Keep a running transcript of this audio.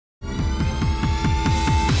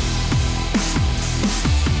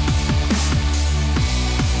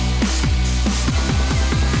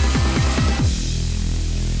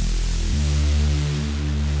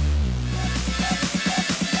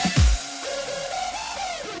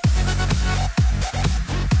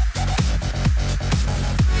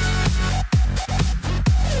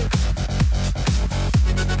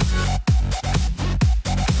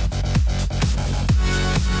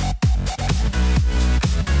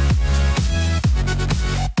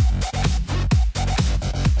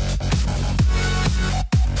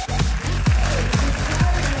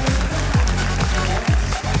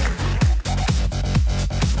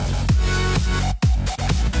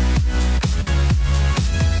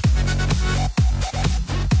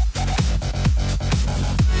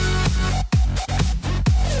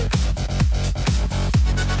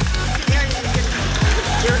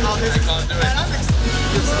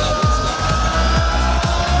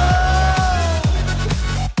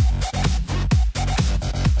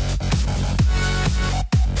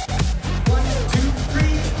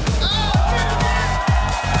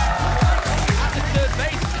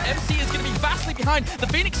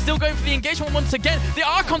going for the engagement once again. The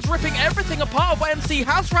Archon's ripping everything apart of what MC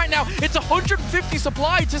has right now. It's 150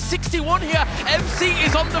 supply to 61 here. MC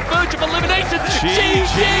is on the verge of elimination.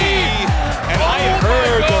 GG! And I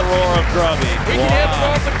heard the roar of Grubby. We can hear the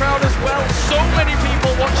roar of the crowd as well. So many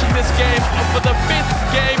people watching this game. And for the 5th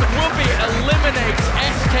game, Grubby eliminates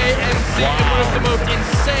SKMC in one of the most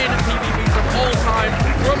insane PvPs of all time.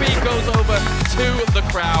 Grubby goes over to the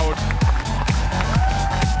crowd.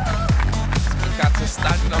 Catcher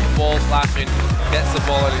standing on the wall laughing, gets the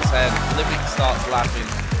ball on his head, Limit starts laughing,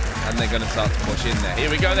 and they're going to start to push in there. Here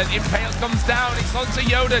we go then, Impale comes down, it's onto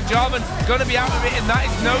Yoda, Jarvan going to be out of it, and that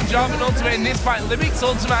is no Jarvan ultimate in this fight. Limit's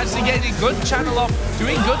ultimate actually getting a good channel off,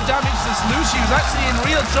 doing good damage to Slushie, who's actually in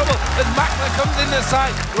real trouble as Makler comes in the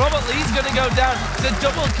side. Robert Lee's going to go down. It's a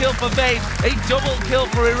double kill for Vayne, a double kill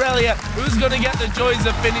for Irelia, who's going to get the joys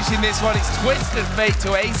of finishing this one. It's Twisted Fate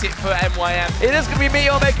to ace it for MYM. It is going to be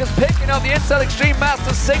Meteor Makers picking up the Intel Extreme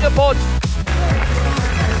Masters Singapore.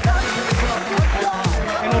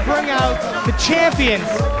 And we'll bring out the champions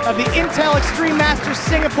of the Intel Extreme Masters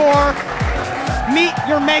Singapore. Meet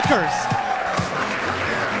your makers.